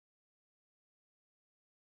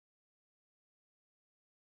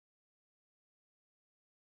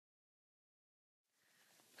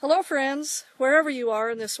Hello, friends, wherever you are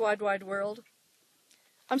in this wide, wide world.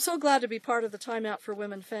 I'm so glad to be part of the Time Out for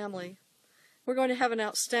Women family. We're going to have an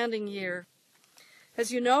outstanding year.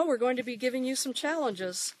 As you know, we're going to be giving you some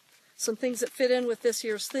challenges, some things that fit in with this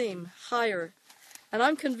year's theme, higher. And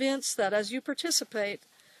I'm convinced that as you participate,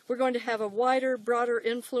 we're going to have a wider, broader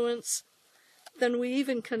influence than we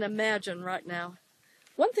even can imagine right now.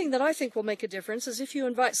 One thing that I think will make a difference is if you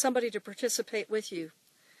invite somebody to participate with you.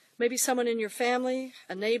 Maybe someone in your family,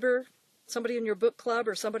 a neighbor, somebody in your book club,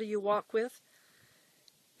 or somebody you walk with.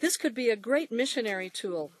 This could be a great missionary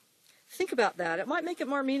tool. Think about that. It might make it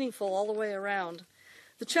more meaningful all the way around.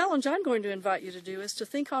 The challenge I'm going to invite you to do is to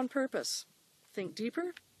think on purpose. Think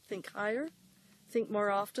deeper, think higher, think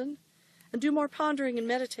more often, and do more pondering and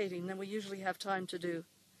meditating than we usually have time to do.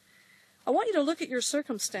 I want you to look at your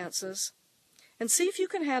circumstances and see if you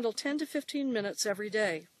can handle 10 to 15 minutes every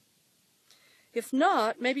day. If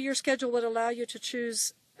not, maybe your schedule would allow you to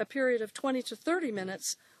choose a period of 20 to 30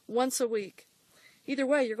 minutes once a week. Either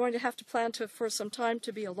way, you're going to have to plan for some time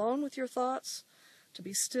to be alone with your thoughts, to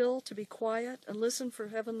be still, to be quiet, and listen for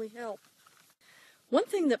heavenly help. One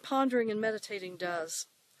thing that pondering and meditating does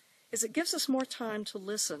is it gives us more time to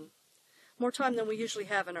listen, more time than we usually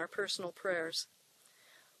have in our personal prayers.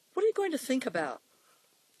 What are you going to think about?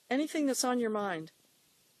 Anything that's on your mind?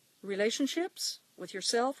 Relationships with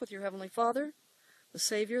yourself, with your Heavenly Father, the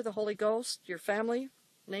Savior, the Holy Ghost, your family,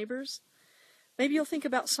 neighbors. Maybe you'll think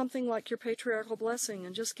about something like your patriarchal blessing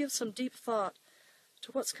and just give some deep thought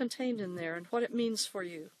to what's contained in there and what it means for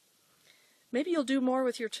you. Maybe you'll do more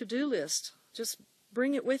with your to-do list. Just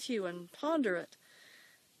bring it with you and ponder it.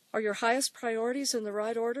 Are your highest priorities in the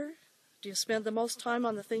right order? Do you spend the most time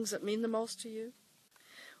on the things that mean the most to you?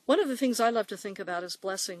 One of the things I love to think about is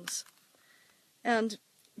blessings. And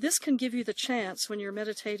this can give you the chance, when you're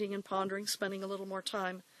meditating and pondering, spending a little more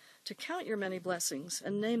time, to count your many blessings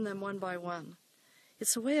and name them one by one.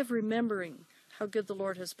 It's a way of remembering how good the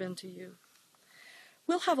Lord has been to you.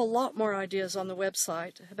 We'll have a lot more ideas on the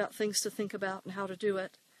website about things to think about and how to do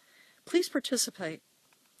it. Please participate.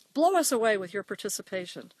 Blow us away with your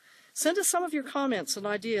participation. Send us some of your comments and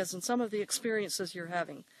ideas and some of the experiences you're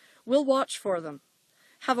having. We'll watch for them.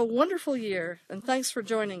 Have a wonderful year, and thanks for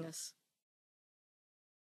joining us.